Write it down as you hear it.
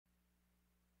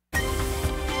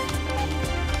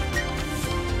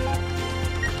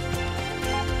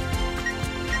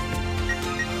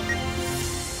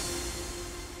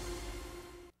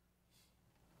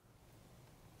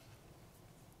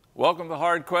Welcome to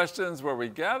Hard Questions, where we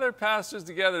gather pastors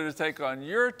together to take on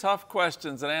your tough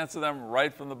questions and answer them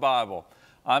right from the Bible.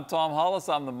 I'm Tom Hollis,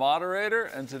 I'm the moderator,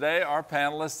 and today our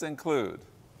panelists include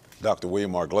Dr.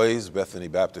 William R. Glaze, Bethany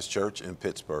Baptist Church in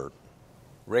Pittsburgh.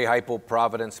 Ray Heupel,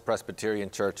 Providence Presbyterian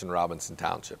Church in Robinson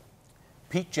Township.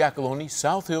 Pete Giacalone,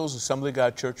 South Hills Assembly of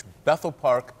God Church, Bethel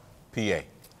Park, PA.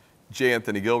 J.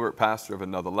 Anthony Gilbert, pastor of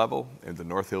Another Level in the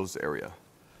North Hills area.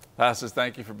 Pastors.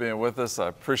 Thank you for being with us. I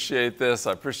appreciate this.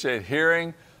 I appreciate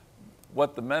hearing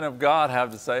what the men of God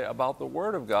have to say about the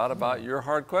Word of God, about your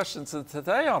hard questions. And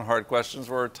today on Hard Questions,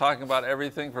 we're talking about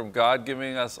everything from God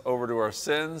giving us over to our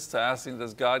sins to asking,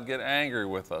 does God get angry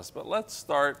with us? But let's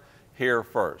start here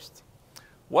first.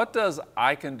 What does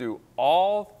 "I can do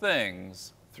all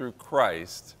things through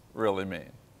Christ" really mean?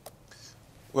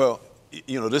 Well,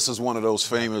 you know, this is one of those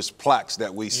famous plaques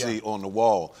that we see on the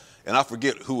wall. And I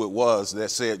forget who it was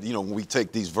that said, you know, when we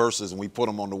take these verses and we put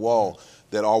them on the wall,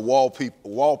 that our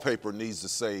wallpaper needs to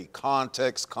say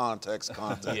context, context,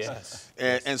 context. Yes.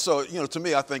 And so, you know, to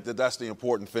me, I think that that's the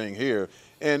important thing here.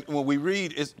 And when we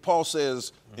read, Paul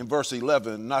says in verse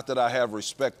 11, not that I have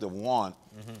respect of want,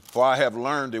 for I have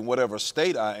learned in whatever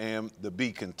state I am to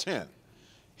be content.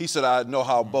 He said, I know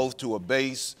how both to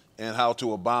abase and how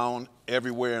to abound.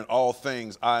 Everywhere in all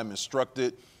things I am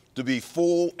instructed, to be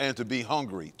full and to be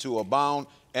hungry, to abound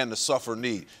and to suffer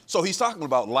need. So he's talking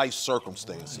about life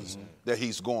circumstances that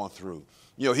he's going through.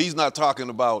 You know, he's not talking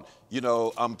about, you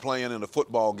know, I'm playing in a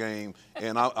football game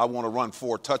and I want to run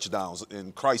 4 touchdowns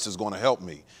and Christ is going to help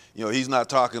me. You know, he's not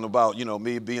talking about, you know,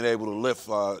 me being able to lift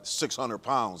 600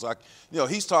 pounds. You know,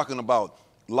 he's talking about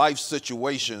life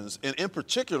situations. And in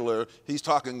particular, he's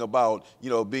talking about, you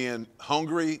know, being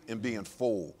hungry and being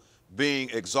full, being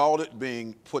exalted,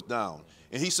 being put down.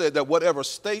 And he said that whatever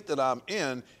state that I'm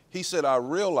in, he said, I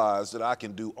realize that I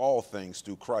can do all things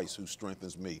through Christ who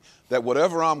strengthens me. That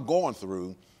whatever I'm going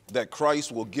through, that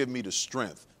Christ will give me the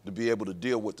strength to be able to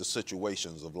deal with the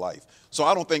situations of life. So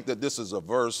I don't think that this is a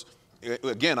verse.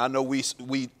 Again, I know we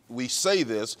say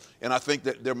this, and I think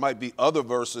that there might be other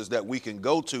verses that we can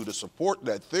go to support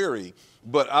that theory,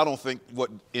 but I don't think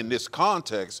in this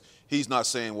context, he's not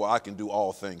saying, well, I can do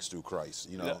all things through Christ,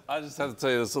 you know. Yeah, I just have to tell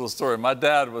you this little story. My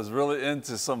dad was really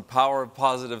into some power of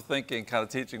positive thinking kind of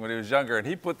teaching when he was younger, and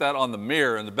he put that on the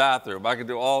mirror in the bathroom. I can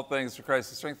do all things through Christ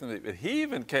who strengthens me. But he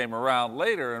even came around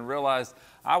later and realized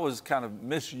I was kind of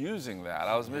misusing that.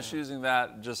 I was misusing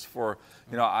that just for,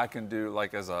 you know, I can do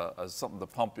like as something to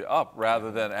pump you up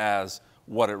rather than as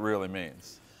what it really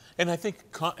means. And I think,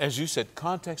 as you said,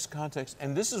 context,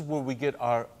 and this is where we get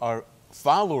our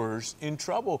followers in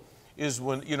trouble, is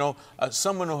when, you know,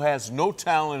 someone who has no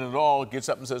talent at all gets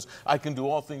up and says, I can do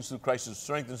all things through Christ who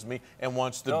strengthens me, and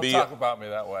wants to Don't talk about me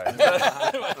that way.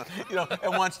 you know,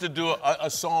 and wants to do a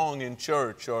song in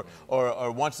church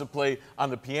or wants to play on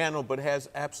the piano but has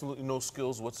absolutely no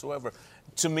skills whatsoever.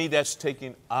 To me, that's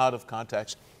taken out of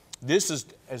context. This is,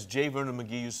 as J. Vernon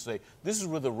McGee used to say, this is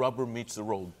where the rubber meets the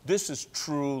road. This is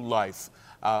true life.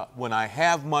 When I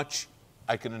have much,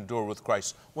 I can endure with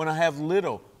Christ. When I have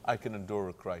little, I can endure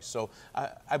with Christ. So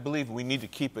I believe we need to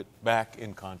keep it back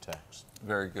in context.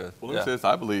 Very good. Well, let me say this,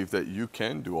 I believe that you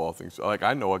can do all things. Like,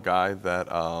 I know a guy that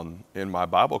in my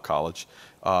Bible college,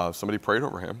 somebody prayed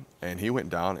over him, and he went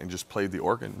down and just played the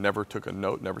organ, never took a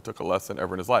note, never took a lesson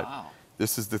ever in his life. Wow.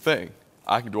 This is the thing.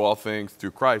 I can do all things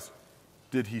through Christ.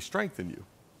 Did he strengthen you?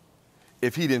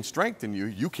 If he didn't strengthen you,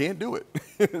 you can't do it.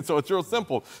 So it's real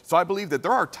simple. So I believe that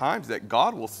there are times that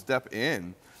God will step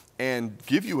in and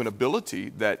give you an ability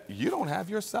that you don't have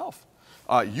yourself.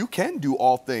 You can do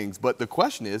all things, but the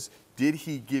question is, did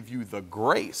he give you the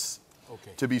grace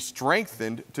to be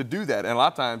strengthened to do that? And a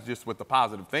lot of times, just with the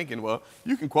positive thinking, well,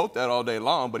 you can quote that all day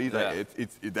long, but he's like,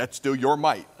 that's still your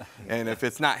might. And if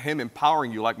it's not him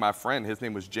empowering you, like my friend, his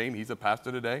name was Jamie, he's a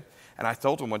pastor today, and I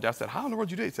told him one day, I said, how in the world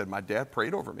did you do it? He said, my dad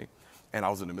prayed over me, and I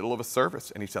was in the middle of a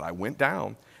service, and he said, I went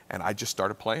down, and I just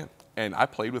started playing. And I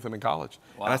played with him in college.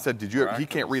 Wow. And I said, did you ever, he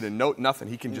can't read a note, nothing.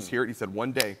 He can just hear it. He said,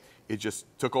 one day, it just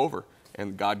took over,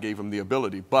 and God gave him the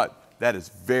ability. But that is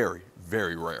very,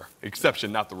 very rare.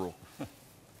 Exception, not the rule.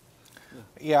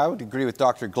 Yeah, I would agree with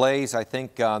Dr. Glaze. I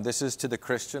think this is to the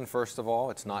Christian, first of all.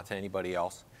 It's not to anybody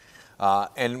else.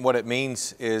 And what it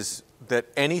means is that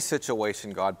any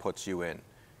situation God puts you in,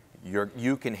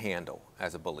 you can handle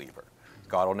as a believer.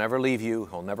 God will never leave you.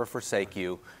 He'll never forsake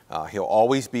you. He'll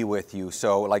always be with you.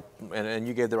 So, like, and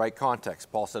you gave the right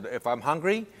context. Paul said, if I'm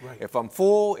hungry, if I'm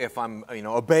full, if I'm, you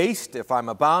know, abased, if I'm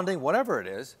abounding, whatever it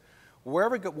is,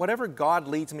 whatever God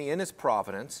leads me in His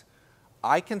providence,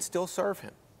 I can still serve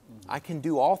Him. I can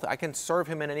do all I can serve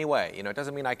him in any way. You know, it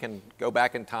doesn't mean I can go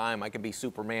back in time. I can be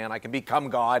Superman. I can become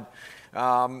God.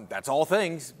 That's all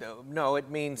things. No, it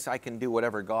means I can do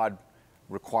whatever God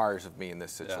requires of me in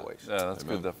this situation. Yeah, that's a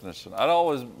good definition. I'd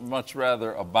always much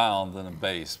rather abound than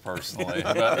abase, personally.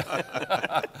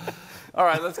 But all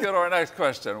right, let's go to our next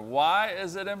question. Why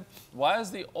is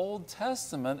the Old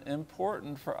Testament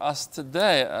important for us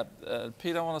today?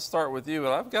 Pete, I want to start with you,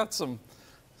 but I've got some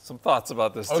thoughts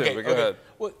about this too. But go ahead.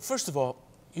 Well, first of all,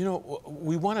 you know,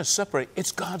 we want to separate.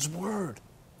 It's God's Word.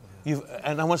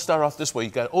 And I want to start off this way.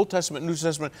 You've got Old Testament, New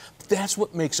Testament. That's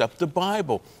what makes up the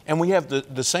Bible. And we have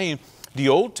the saying, the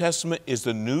Old Testament is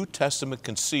the New Testament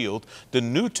concealed. The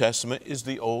New Testament is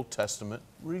the Old Testament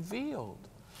revealed.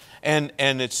 And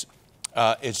it's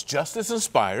just as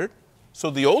inspired. So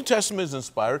the Old Testament is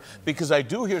inspired, because I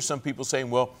do hear some people saying,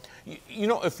 well, you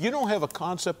know, if you don't have a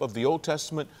concept of the Old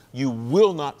Testament, you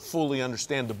will not fully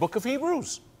understand the book of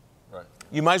Hebrews. Right.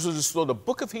 You might as well just throw the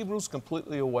book of Hebrews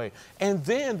completely away. And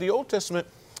then the Old Testament,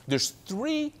 there's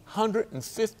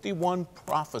 351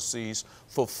 prophecies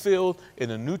fulfilled in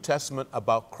the New Testament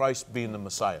about Christ being the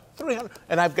Messiah. 300.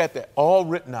 And I've got that all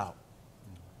written out.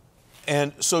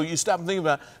 And so you stop and think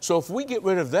about it. So if we get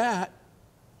rid of that,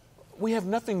 we have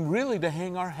nothing really to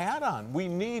hang our hat on. We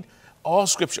need all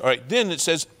Scripture. All right, then it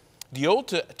says the Old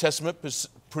Testament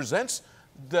presents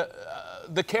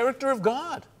the character of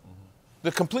God.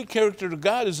 The complete character of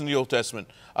God is in the Old Testament.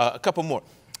 A couple more.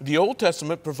 The Old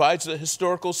Testament provides a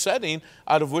historical setting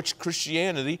out of which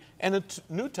Christianity and the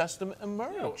New Testament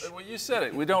emerge. Well, you said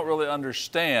it. We don't really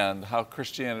understand how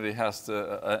Christianity has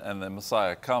to, and the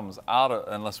Messiah comes out of,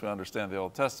 unless we understand the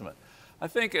Old Testament. I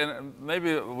think, and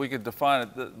maybe we could define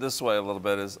it this way a little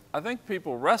bit, is I think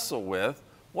people wrestle with,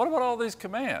 what about all these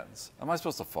commands? Am I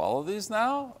supposed to follow these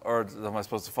now? Or am I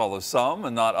supposed to follow some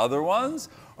and not other ones?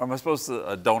 Or am I supposed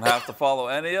to don't have to follow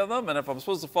any of them? And if I'm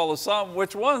supposed to follow some,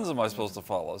 which ones am I supposed to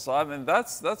follow? So I mean,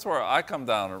 that's where I come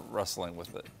down and wrestling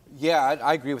with it. Yeah,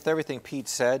 I agree with everything Pete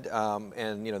said.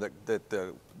 And you know,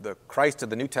 the Christ of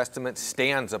the New Testament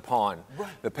stands upon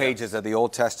the pages of the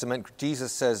Old Testament.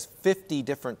 Jesus says 50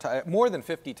 different times, more than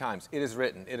 50 times, it is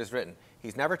written, it is written.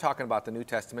 He's never talking about the New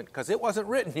Testament because it wasn't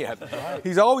written yet.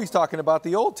 He's always talking about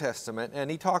the Old Testament,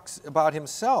 and he talks about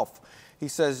himself. He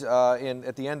says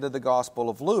at the end of the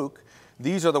Gospel of Luke,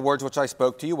 these are the words which I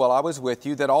spoke to you while I was with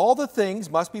you, that all the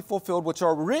things must be fulfilled which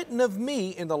are written of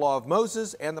me in the law of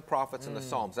Moses and the prophets and the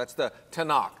Psalms. That's the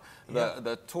Tanakh,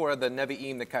 the Torah, the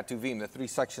Nevi'im, the Ketuvim, the 3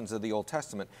 sections of the Old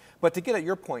Testament. But to get at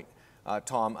your point,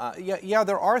 Tom,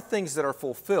 there are things that are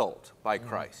fulfilled by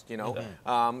Christ. You know,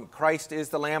 Christ is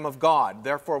the Lamb of God.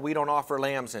 Therefore, we don't offer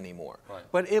lambs anymore. Right.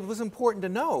 But it was important to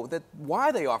know that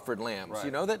why they offered lambs. Right.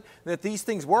 You know, that these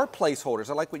things were placeholders.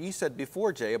 I like what you said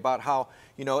before, Jay, about how,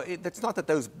 you know, it's not that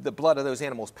the blood of those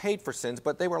animals paid for sins,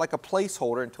 but they were like a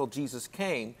placeholder until Jesus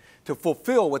came to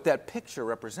fulfill what that picture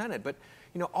represented. But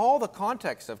you know, all the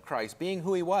context of Christ being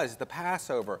who he was, the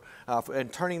Passover,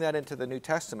 and turning that into the New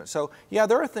Testament. So, yeah,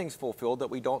 there are things fulfilled that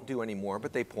we don't do anymore,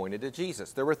 but they pointed to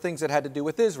Jesus. There were things that had to do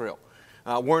with Israel.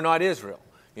 We're not Israel.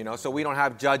 You know, so we don't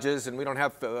have judges and we don't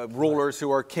have rulers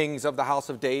who are kings of the house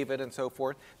of David and so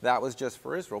forth. That was just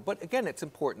for Israel. But again, it's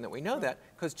important that we know that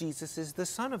because Jesus is the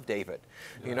son of David.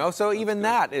 Yeah, you know, so even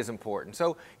that is important.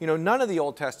 So, you know, none of the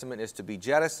Old Testament is to be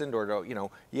jettisoned or to, you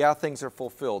know, yeah, things are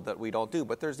fulfilled that we don't do.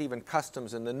 But there's even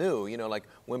customs in the new, you know, like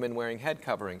women wearing head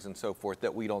coverings and so forth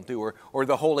that we don't do, or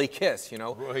the holy kiss, you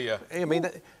know. Oh, yeah. I mean,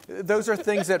 those are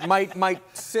things that might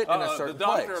sit in a certain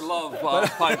place. The Dr. Love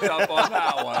piped up on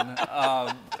that one.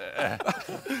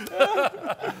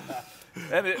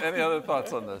 Any other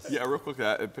thoughts on this? Yeah, real quick,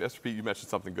 Pastor Pete, you mentioned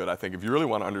something good. I think if you really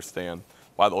want to understand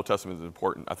why the Old Testament is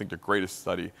important, I think the greatest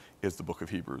study is the book of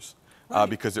Hebrews.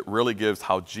 Because it really gives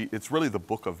how it's really the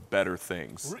book of better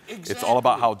things. Exactly. It's all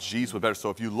about how Jesus was better. So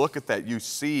if you look at that, you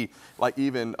see, like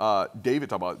even David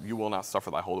talked about, you will not suffer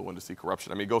thy Holy One to see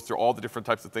corruption. I mean, it goes through all the different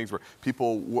types of things where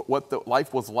people, what the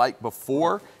life was like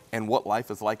before and what life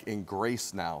is like in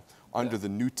grace now under the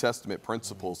New Testament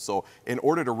principles. So in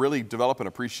order to really develop an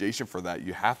appreciation for that,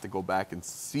 you have to go back and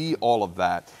see all of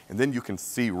that. And then you can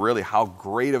see really how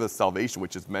great of a salvation,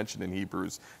 which is mentioned in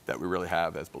Hebrews, that we really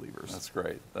have as believers. That's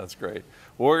great. That's great.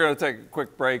 Well, we're going to take a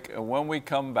quick break. And when we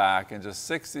come back in just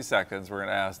 60 seconds, we're going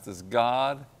to ask, does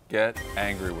God get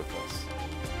angry with us?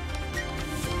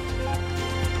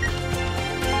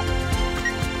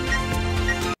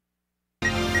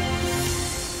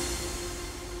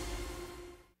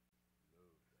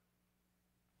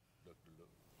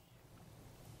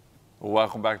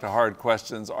 Welcome back to Hard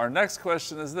Questions. Our next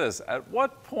question is this: at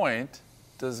what point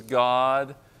does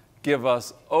God give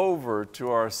us over to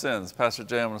our sins? Pastor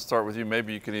Jay, I'm going to start with you.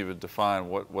 Maybe you can even define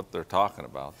what they're talking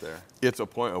about there. It's a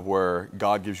point of where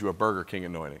God gives you a Burger King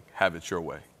anointing. Have it your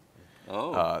way.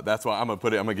 Oh. That's why I'm going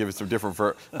to give it some different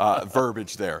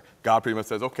verbiage there. God pretty much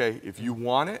says, okay, if you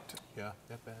want it,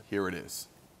 here it is.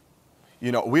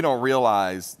 You know, we don't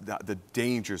realize the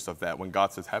dangers of that when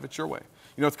God says, have it your way.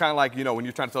 You know, it's kind of like, you know, when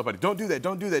you're trying to tell somebody, don't do that,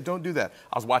 don't do that, don't do that.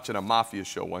 I was watching a mafia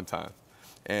show one time,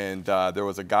 and there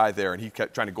was a guy there, and he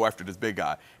kept trying to go after this big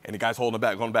guy, and the guy's holding him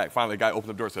back, going back. Finally, the guy opens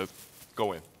the door and says,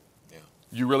 go in. Yeah.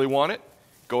 You really want it?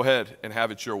 Go ahead and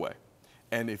have it your way.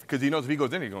 And because he knows if he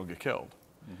goes in, he's going to get killed.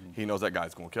 Mm-hmm. He knows that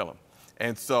guy's going to kill him.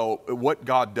 And so what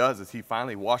God does is he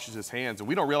finally washes his hands, and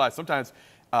we don't realize sometimes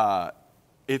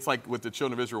it's like with the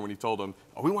children of Israel when he told them,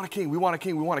 oh, we want a king, we want a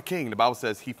king, we want a king. The Bible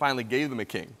says he finally gave them a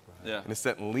king. Yeah. And it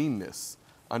sent leanness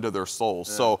under their souls.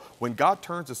 Yeah. So when God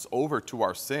turns us over to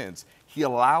our sins, he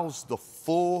allows the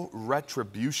full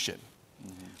retribution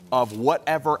of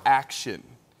whatever action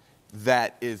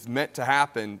that is meant to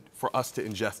happen for us to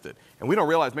ingest it. And we don't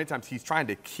realize many times he's trying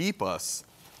to keep us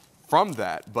from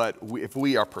that, but if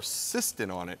we are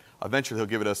persistent on it, eventually he'll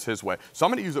give it us his way. So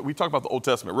I'm going to use it. We talk about the Old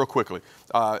Testament real quickly.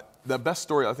 The best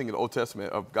story, I think, in the Old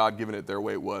Testament of God giving it their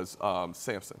way was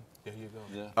Samson. There you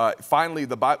go. Yeah. Finally,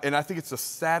 the Bible, and I think it's the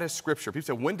saddest scripture. People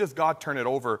say, when does God turn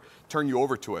you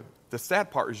over to it? The sad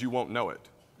part is you won't know it.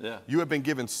 Yeah. You have been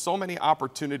given so many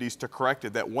opportunities to correct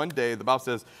it that one day, the Bible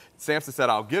says, Samson said,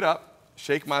 I'll get up,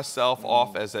 shake myself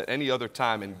off as at any other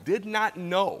time, and did not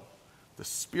know the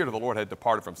Spirit of the Lord had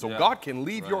departed from him. So God can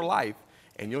leave your life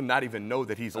and you'll not even know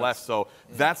that he's left. So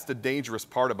that's the dangerous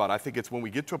part about it. I think it's when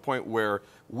we get to a point where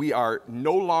we are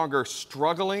no longer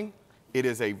struggling.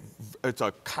 It's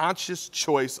a conscious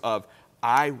choice of,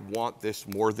 I want this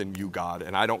more than you, God,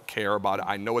 and I don't care about it.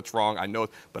 I know it's wrong, I know it,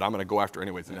 but I'm going to go after it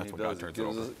anyways, and that's what God turns it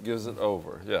over. Gives it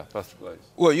over. Yeah, Pastor Glaze.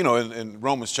 Well, you know, in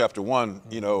Romans chapter 1,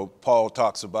 you know, Paul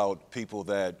talks about people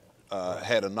that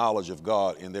had a knowledge of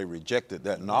God and they rejected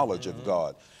that knowledge of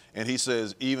God. And he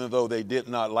says, even though they did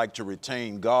not like to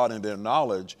retain God in their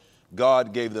knowledge,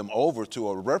 God gave them over to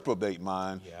a reprobate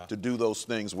mind to do those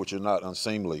things which are not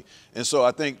unseemly. And so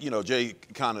I think, you know, Jay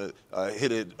kind of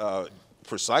hit it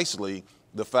precisely,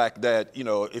 the fact that, you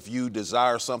know, if you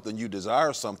desire something,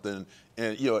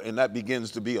 and, you know, and that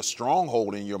begins to be a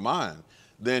stronghold in your mind,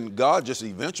 then God just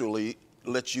eventually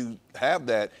lets you have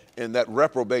that. And that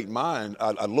reprobate mind,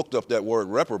 I looked up that word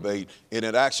reprobate, and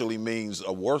it actually means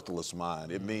a worthless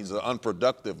mind. It means an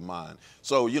unproductive mind.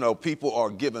 So, you know, people are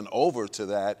given over to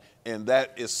that, and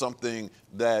that is something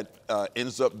that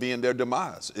ends up being their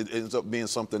demise. It ends up being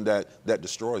something that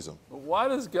destroys them. Why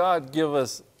does God give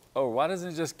us, why doesn't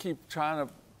he just keep trying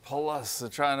to pull us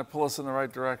in the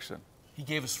right direction? He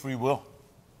gave us free will.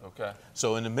 Okay.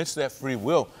 So in the midst of that free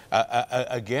will,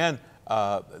 again,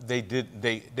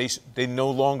 they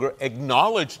no longer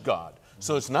acknowledge God.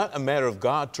 So it's not a matter of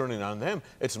God turning on them.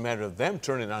 It's a matter of them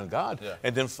turning on God. Yeah.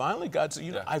 And then finally God said,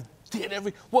 you know, I've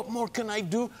did what more can I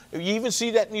do? You even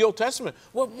see that in the Old Testament.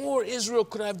 What more, Israel,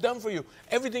 could I have done for you?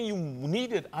 Everything you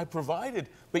needed, I provided.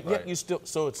 But yet you still,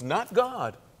 so it's not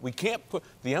God. We can't put,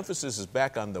 the emphasis is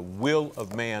back on the will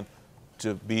of man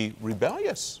to be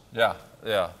rebellious. Yeah,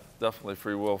 yeah, definitely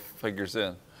free will figures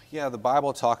in. Yeah, the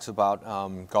Bible talks about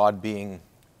God being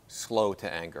slow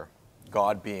to anger,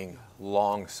 God being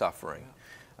long-suffering,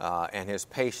 and his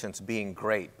patience being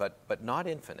great, but not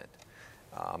infinite.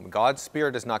 God's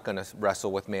Spirit is not going to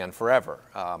wrestle with man forever.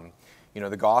 You know,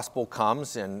 the gospel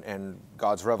comes and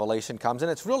God's revelation comes,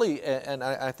 and it's really, and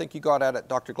I think you got at it,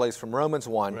 Dr. Glaze, from Romans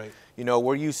 1, you know,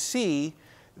 where you see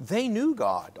they knew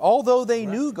God. Although they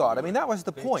knew God, I mean, that was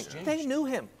the point. They knew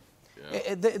him.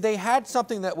 Yeah. They had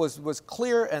something that was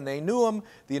clear, and they knew him.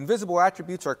 The invisible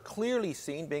attributes are clearly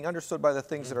seen, being understood by the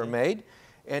things that are made.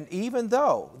 And even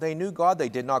though they knew God, they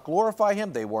did not glorify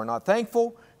him, they were not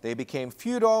thankful, they became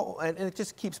futile, and it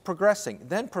just keeps progressing.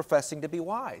 Then professing to be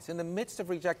wise. In the midst of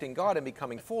rejecting God and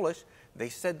becoming foolish, they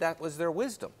said that was their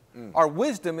wisdom. Our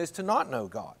wisdom is to not know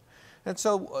God. And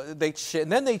so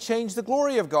then they changed the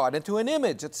glory of God into an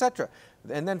image, etc.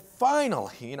 And then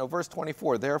finally, you know, verse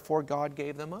 24, therefore God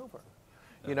gave them over.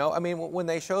 You know, I mean, when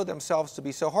they show themselves to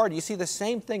be so hard, you see the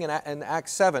same thing in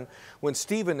Acts 7 when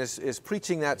Stephen is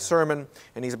preaching that sermon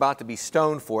and he's about to be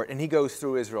stoned for it, and he goes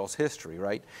through Israel's history,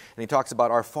 right? And he talks about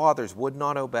our fathers would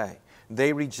not obey.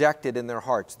 They rejected in their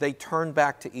hearts. They turned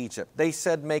back to Egypt. They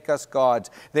said, make us gods.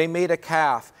 They made a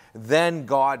calf. Then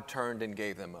God turned and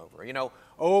gave them over. You know,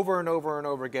 over and over and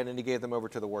over again, and he gave them over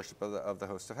to the worship of the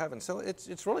host of heaven. So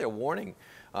it's really a warning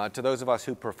to those of us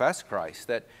who profess Christ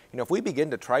that, if we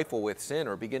begin to trifle with sin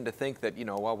or begin to think that,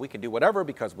 well, we can do whatever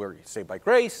because we're saved by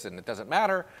grace and it doesn't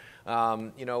matter,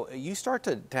 you start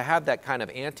to have that kind of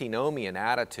antinomian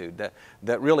attitude,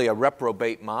 that really a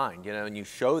reprobate mind, and you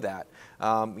show that,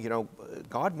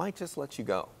 God might just let you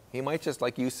go. He might just,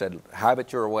 like you said, have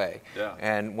it your way. Yeah.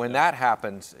 And when that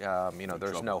happens,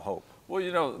 there's no hope.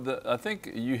 Well, I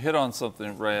think you hit on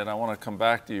something, Ray, and I want to come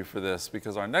back to you for this,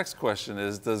 because our next question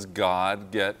is, does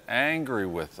God get angry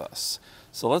with us?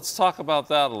 So let's talk about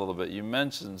that a little bit. You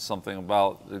mentioned something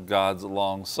about God's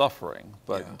long suffering,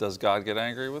 but does God get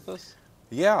angry with us?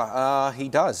 Yeah, he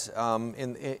does. I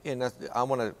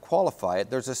want to qualify it.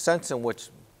 There's a sense in which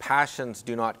passions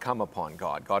do not come upon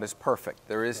God. God is perfect.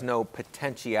 There is no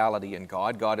potentiality in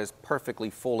God. God is perfectly,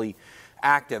 fully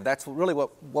active. That's really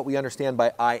what we understand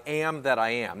by I am that I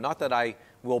am, not that I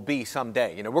will be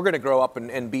someday. We're going to grow up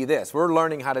and be this. We're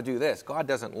learning how to do this. God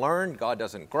doesn't learn. God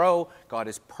doesn't grow. God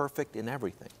is perfect in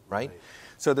everything, right?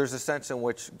 So there's a sense in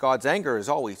which God's anger is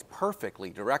always perfectly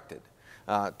directed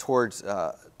towards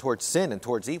sin and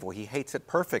towards evil. He hates it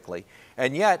perfectly.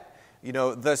 And yet,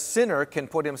 the sinner can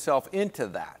put himself into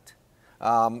that.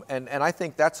 And I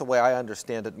think that's the way I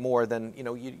understand it more than,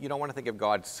 you don't want to think of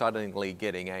God suddenly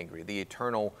getting angry, the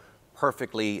eternal,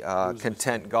 perfectly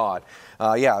content God.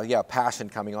 Passion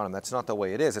coming on him. That's not the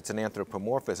way it is. It's an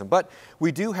anthropomorphism. But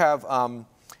we do have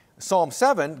Psalm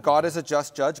 7, God is a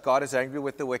just judge. God is angry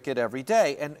with the wicked every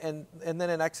day. And then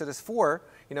in Exodus 4,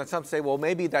 some say, well,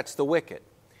 maybe that's the wicked.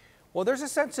 Well, there's a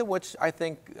sense in which I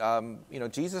think,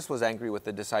 Jesus was angry with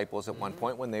the disciples at one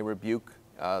point when they rebuke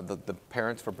the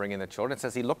parents for bringing the children. It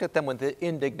says he looked at them with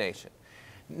indignation.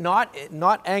 Not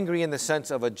angry in the sense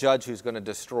of a judge who's going to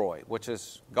destroy, which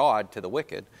is God to the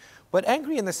wicked, but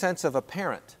angry in the sense of a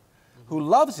parent who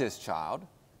loves his child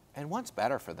and wants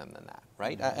better for them than that,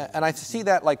 right? And I see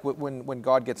that like when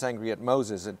God gets angry at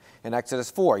Moses in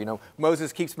Exodus 4.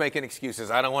 Moses keeps making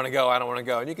excuses. I don't want to go. I don't want to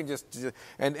go. And you can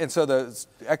and so the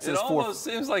Exodus 4. It almost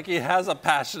seems like he has a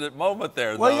passionate moment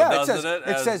there, well, though, doesn't it?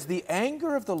 It says the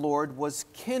anger of the Lord was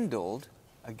kindled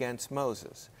against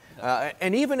Moses.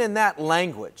 And even in that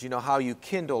language, how you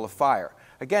kindle a fire.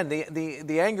 Again,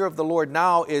 the anger of the Lord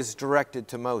now is directed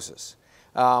to Moses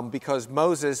because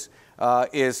Moses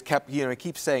is kept, he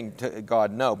keeps saying to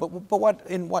God no. But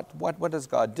what does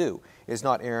God do? Is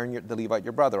not Aaron the Levite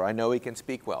your brother? I know he can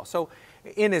speak well. So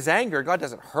in his anger, God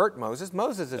doesn't hurt Moses.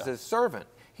 Moses is his servant.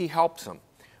 He helps him.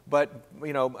 But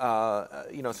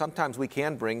sometimes we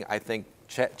can bring, I think,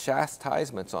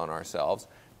 chastisements on ourselves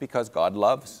because God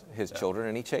loves his children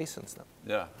and he chastens them.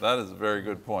 Yeah, that is a very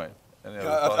good point.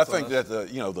 I think that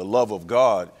the love of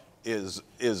God is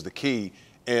the key.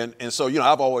 And so,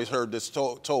 I've always heard this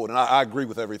told, and I agree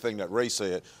with everything that Ray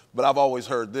said, but I've always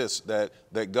heard this,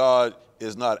 that God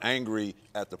is not angry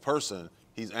at the person,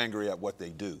 he's angry at what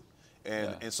they do.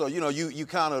 And so, you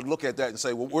kind of look at that and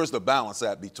say, well, where's the balance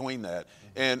at between that?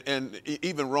 And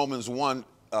even Romans 1,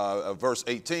 verse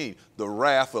 18, the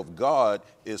wrath of God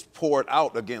is poured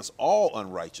out against all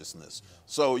unrighteousness.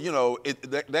 So,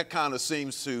 that kind of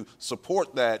seems to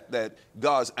support that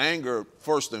God's anger,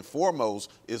 first and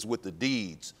foremost, is with the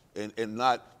deeds and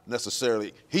not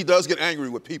necessarily, he does get angry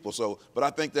with people, but I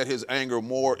think that his anger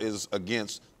more is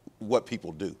against what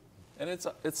people do. And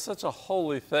it's such a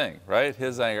holy thing, right?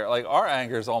 His anger, like our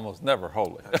anger is almost never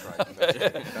holy. That's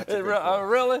right.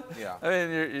 Really? Yeah. I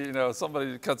mean,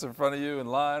 somebody cuts in front of you in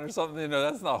line or something,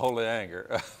 that's not holy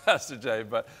anger, Pastor Jay.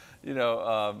 But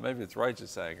maybe it's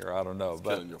righteous anger. I don't know. It's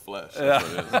killing your flesh. That's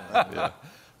what it is. Yeah.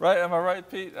 Right? Am I right,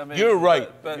 Pete? I mean, you're right.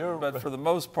 But for the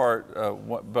most part,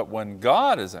 but when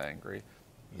God is angry,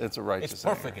 it's a righteous it's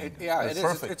perfect anger. It is.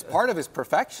 Perfect. It's part of his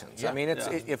perfections. I mean,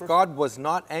 if God was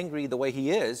not angry the way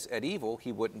he is at evil,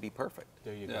 he wouldn't be perfect.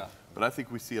 There you go. But I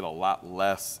think we see it a lot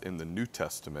less in the New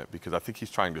Testament because I think he's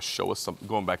trying to show us something,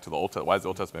 going back to the Old Testament. Why is the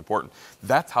Old Testament important?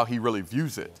 That's how he really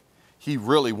views it. He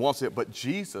really wants it, but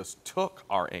Jesus took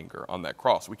our anger on that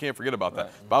cross. We can't forget about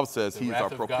that. The Bible says he's our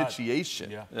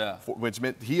propitiation, which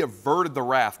meant he averted the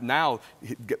wrath. Now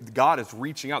God is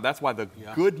reaching out. That's why the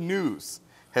good news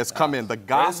has come in. The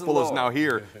gospel is now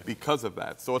here because of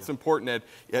that. So it's important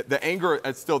that the anger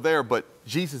is still there, but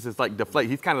Jesus is like deflate.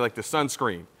 He's kind of like the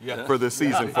sunscreen for this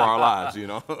season for our lives,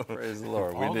 Praise the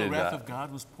Lord. All the wrath of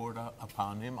God was poured out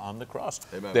upon him on the cross.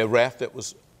 Amen. The wrath that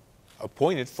was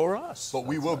appointed for us. But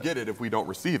we will get it if we don't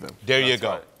receive him. There you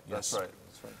go. Right. That's right.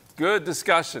 Good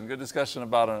discussion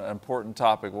about an important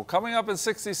topic. Well, coming up in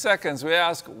 60 seconds, we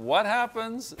ask, what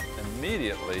happens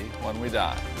immediately when we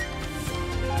die?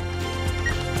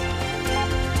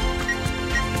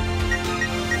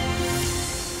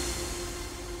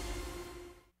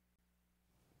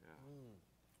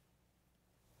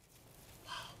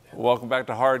 Welcome back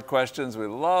to Hard Questions. We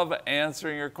love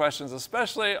answering your questions,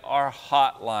 especially our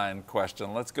hotline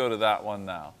question. Let's go to that one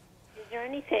now. Is there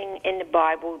anything in the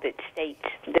Bible that states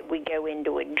that we go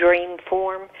into a dream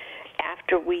form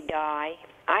after we die?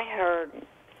 I heard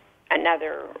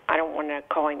another, I don't want to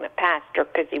call him a pastor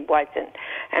because he wasn't,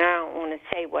 and I don't want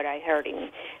to say what I heard him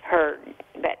heard,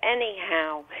 but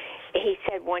anyhow, he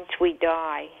said once we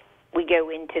die, we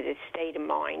go into the state of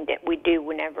mind that we do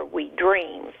whenever we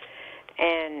dream.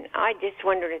 And I just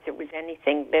wondered if there was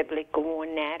anything biblical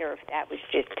on that or if that was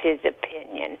just his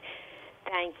opinion.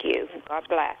 Thank you. God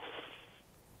bless.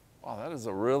 Wow, that is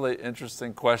a really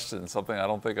interesting question, something I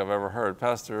don't think I've ever heard.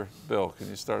 Pastor Bill, can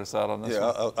you start us out on this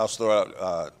one? Yeah, I'll start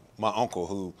out. My uncle,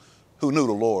 who knew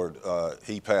the Lord,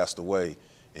 he passed away.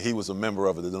 He was a member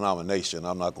of a denomination.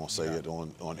 I'm not going to say it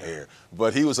on air,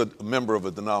 but he was a member of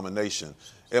a denomination.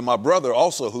 And my brother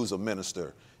also, who's a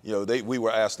minister, we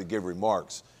were asked to give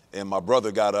remarks. And my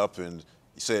brother got up and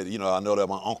he said, I know that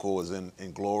my uncle is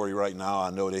in glory right now. I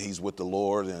know that he's with the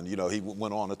Lord. And, he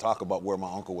went on to talk about where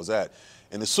my uncle was at.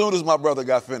 And as soon as my brother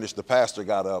got finished, the pastor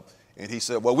got up and he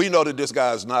said, well, we know that this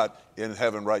guy is not in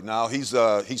heaven right now. He's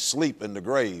asleep in the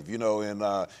grave,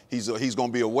 and he's going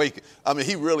to be awake. I mean,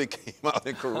 he really came out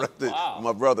and corrected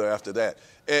my brother after that.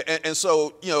 And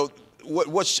so,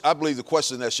 what I believe the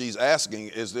question that she's asking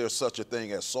is there such a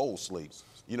thing as soul sleep?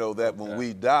 That when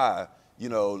we die,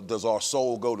 does our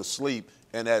soul go to sleep?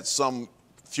 And at some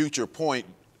future point,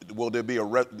 will there be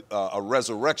a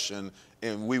resurrection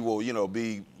and we will,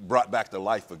 be brought back to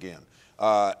life again?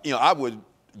 I would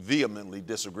vehemently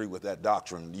disagree with that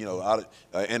doctrine.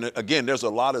 And again, there's a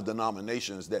lot of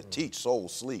denominations that teach soul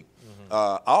sleep.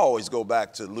 I always go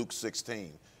back to Luke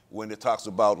 16 when it talks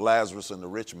about Lazarus and the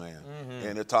rich man,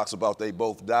 and it talks about they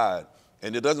both died.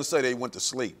 And it doesn't say they went to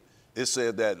sleep. It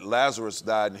said that Lazarus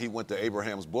died and he went to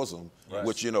Abraham's bosom,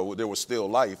 which, there was still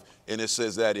life. And it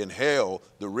says that in hell,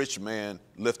 the rich man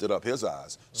lifted up his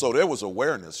eyes. So there was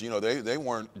awareness. They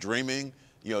weren't dreaming.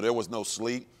 There was no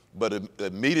sleep. But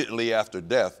immediately after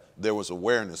death, there was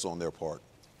awareness on their part.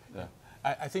 Yeah.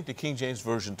 I think the King James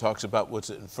Version talks about what's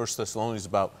it in 1 Thessalonians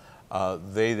about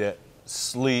they that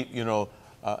sleep,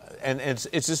 and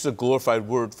it's just a glorified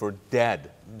word for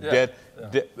dead. Yeah. Dead.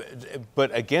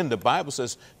 But again, the Bible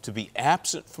says to be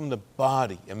absent from the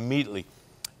body immediately.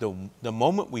 The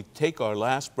moment we take our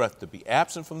last breath, to be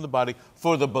absent from the body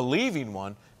for the believing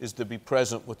one is to be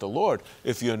present with the Lord.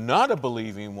 If you're not a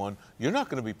believing one, you're not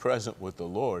going to be present with the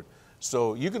Lord.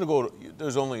 So you're going to go,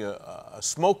 there's only a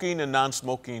smoking and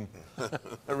non-smoking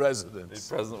residence.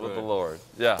 Be present with the Lord.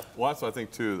 Yeah. Well, that's what I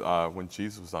think too, when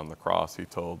Jesus was on the cross, he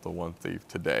told the one thief,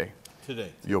 today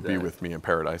you'll be with me in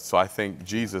paradise. So I think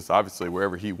Jesus, obviously,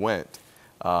 wherever he went,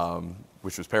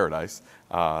 which was paradise,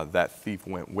 that thief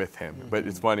went with him. But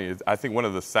it's funny, I think one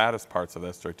of the saddest parts of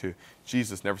that story too,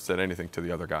 Jesus never said anything to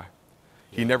the other guy.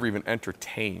 He never even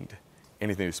entertained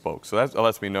anything he spoke. So that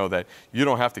lets me know that you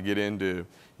don't have to get into,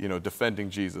 defending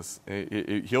Jesus.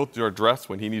 He'll address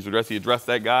when he needs to address. He addressed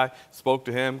that guy, spoke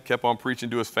to him, kept on preaching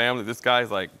to his family. This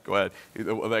guy's like, go ahead.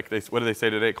 What do they say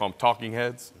today? They call them talking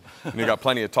heads. And you got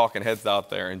plenty of talking heads out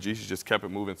there, and Jesus just kept it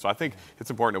moving. So I think it's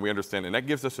important that we understand, and that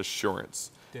gives us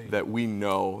assurance that we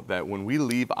know that when we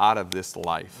leave out of this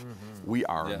life, we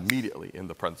are immediately in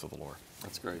the presence of the Lord.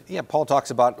 That's great. Yeah, Paul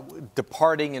talks about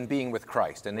departing and being with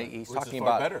Christ, and he's talking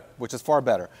about which is far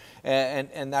better,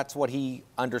 and that's what he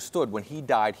understood. When he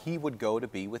died, he would go to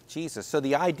be with Jesus. So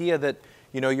the idea that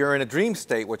you're in a dream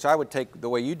state, which I would take the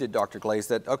way you did, Dr. Glaze,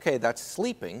 that okay, that's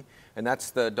sleeping, and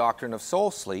that's the doctrine of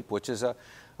soul sleep, which is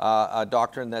a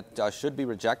doctrine that should be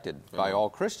rejected by all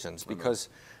Christians because.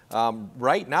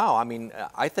 Right now,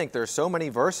 I think there's so many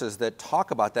verses that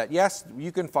talk about that. Yes,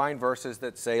 you can find verses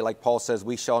that say, like Paul says,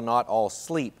 we shall not all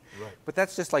sleep. Right. But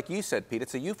that's just like you said, Pete,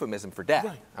 it's a euphemism for death.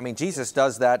 Right. Jesus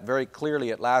does that very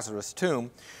clearly at Lazarus'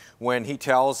 tomb when he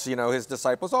tells, his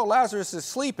disciples, oh, Lazarus is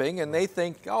sleeping, and they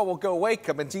think, oh, well, go wake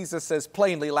him. And Jesus says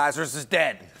plainly, Lazarus is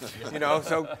dead.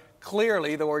 So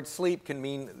clearly the word sleep can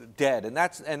mean dead. And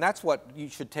that's what you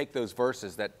should take those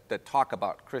verses that talk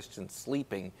about Christians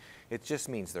sleeping. It just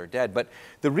means they're dead. But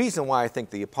the reason why I think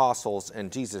the apostles and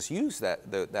Jesus use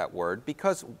that word,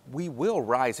 because we will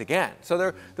rise again.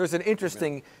 So there's an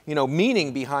interesting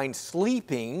meaning behind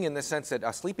sleeping in the sense that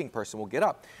a sleeping person will get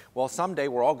up. Well, someday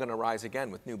we're all going to rise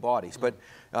again with new bodies. But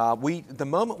the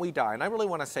moment we die, and I really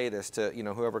want to say this to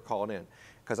whoever called in,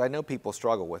 because I know people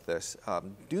struggle with this,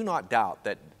 do not doubt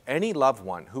that any loved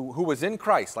one who was in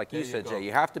Christ, like you said, Jay,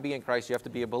 you have to be in Christ, you have to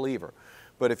be a believer.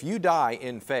 But if you die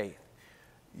in faith,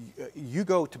 you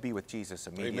go to be with Jesus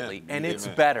immediately, and it's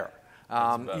better.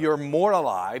 You're more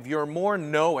alive. You're more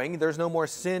knowing. There's no more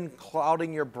sin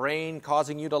clouding your brain,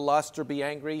 causing you to lust or be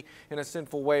angry in a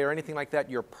sinful way or anything like that.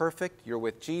 You're perfect. You're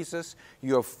with Jesus.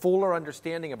 You have fuller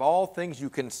understanding of all things. You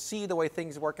can see the way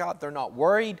things work out. They're not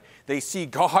worried. They see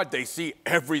God. They see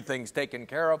everything's taken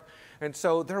care of. And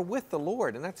so they're with the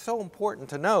Lord. And that's so important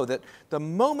to know that the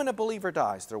moment a believer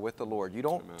dies, they're with the Lord. You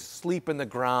don't sleep in the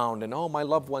ground and, oh, my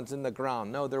loved one's in the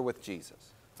ground. No, they're with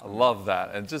Jesus. I love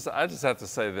that. And I just have to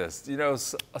say this. You know,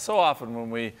 so often when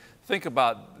we think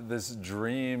about this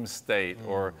dream state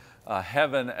or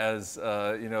heaven as,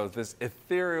 you know, this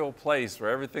ethereal place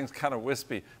where everything's kind of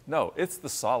wispy. No, it's the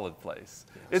solid place.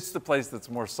 Yes. It's the place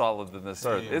that's more solid than this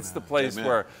earth. It's the place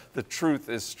where the truth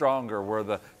is stronger, where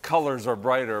the colors are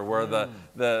brighter, where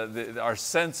our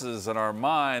senses and our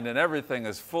mind and everything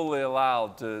is fully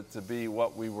allowed to be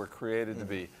what we were created to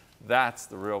be. That's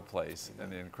the real place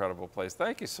and the incredible place.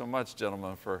 Thank you so much,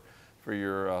 gentlemen, for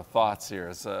your thoughts here.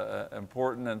 It's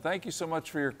important. And thank you so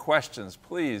much for your questions.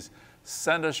 Please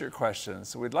send us your questions.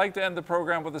 So we'd like to end the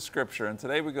program with a scripture. And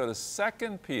today we go to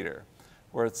 2 Peter,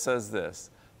 where it says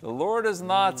this: the Lord is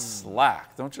not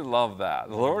slack. Don't you love that?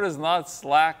 The Lord is not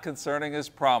slack concerning his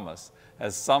promise,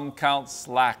 as some count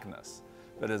slackness,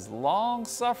 but is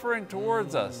long-suffering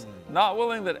towards us, not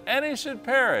willing that any should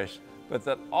perish, but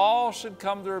that all should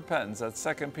come to repentance. That's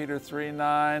 2 Peter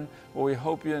 3:9. Well, we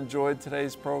hope you enjoyed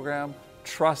today's program.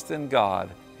 Trust in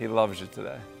God. He loves you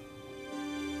today.